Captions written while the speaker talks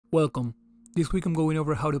Welcome. This week I'm going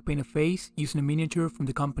over how to paint a face using a miniature from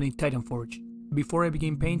the company Titanforge. Before I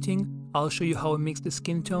begin painting, I'll show you how I mix the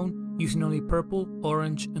skin tone using only purple,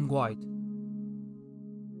 orange and white.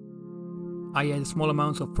 I add small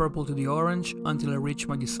amounts of purple to the orange until I reach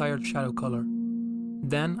my desired shadow color.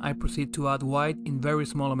 Then I proceed to add white in very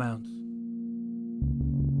small amounts.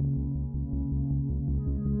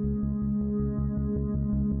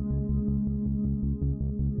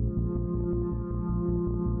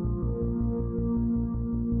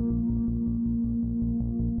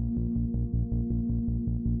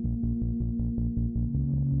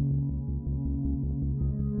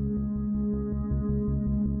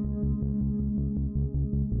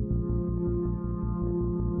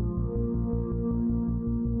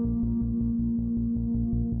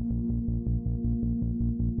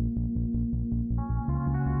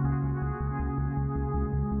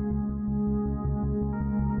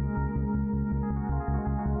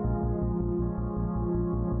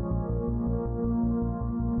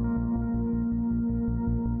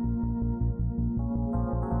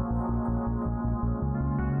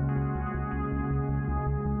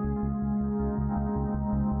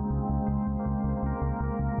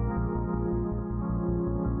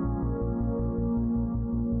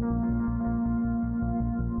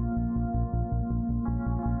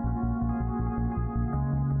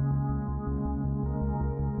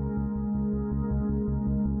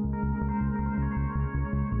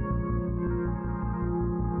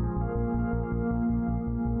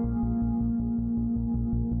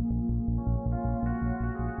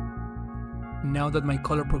 Now that my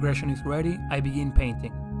color progression is ready, I begin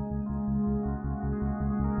painting.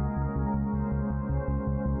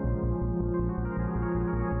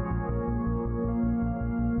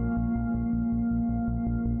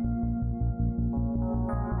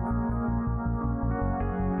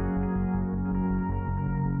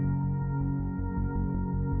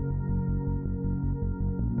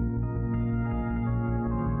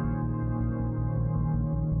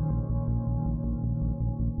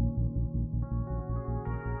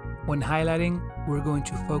 When highlighting, we're going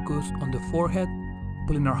to focus on the forehead,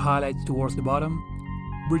 pulling our highlights towards the bottom,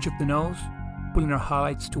 bridge of the nose, pulling our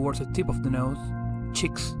highlights towards the tip of the nose,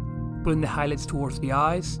 cheeks, pulling the highlights towards the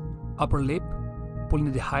eyes, upper lip,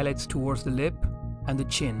 pulling the highlights towards the lip, and the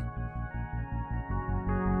chin.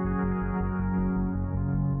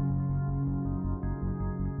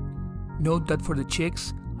 Note that for the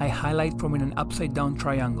cheeks, I highlight from an upside down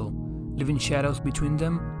triangle, leaving shadows between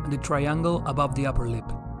them and the triangle above the upper lip.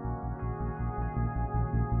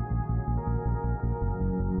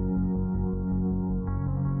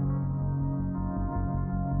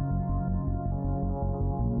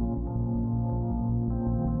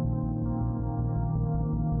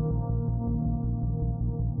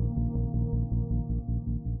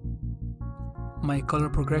 My color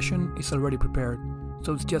progression is already prepared,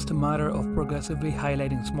 so it's just a matter of progressively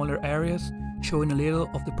highlighting smaller areas, showing a little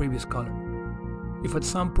of the previous color. If at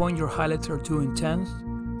some point your highlights are too intense,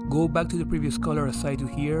 go back to the previous color as I do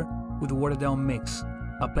here with the watered down mix,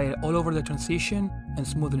 apply it all over the transition and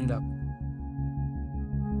smoothen it up.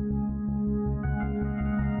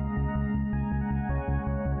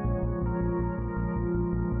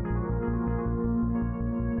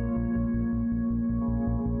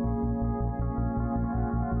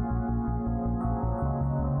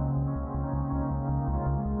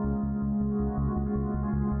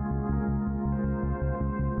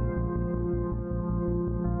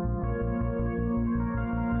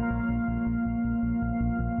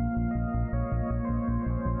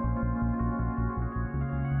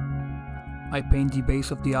 I paint the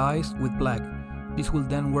base of the eyes with black. This will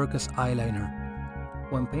then work as eyeliner.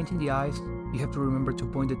 When painting the eyes, you have to remember to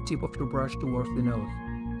point the tip of your brush towards the nose.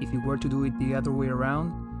 If you were to do it the other way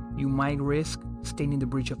around, you might risk staining the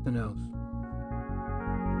bridge of the nose.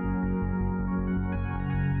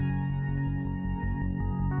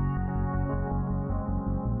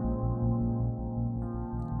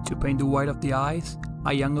 To paint the white of the eyes,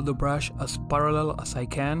 I angle the brush as parallel as I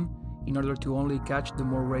can in order to only catch the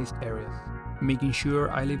more raised areas, making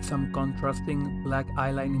sure I leave some contrasting black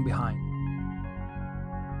eyelining behind.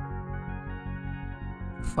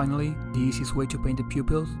 Finally, the easiest way to paint the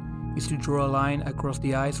pupils is to draw a line across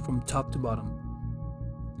the eyes from top to bottom.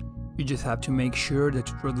 You just have to make sure that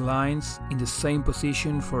you draw the lines in the same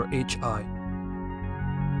position for each eye.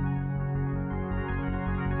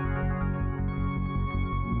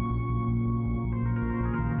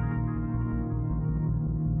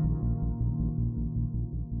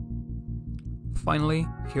 Finally,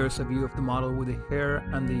 here's a view of the model with the hair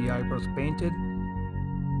and the eyebrows painted,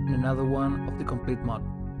 and another one of the complete model.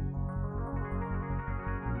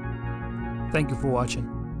 Thank you for watching.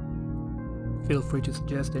 Feel free to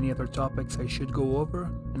suggest any other topics I should go over,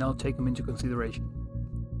 and I'll take them into consideration.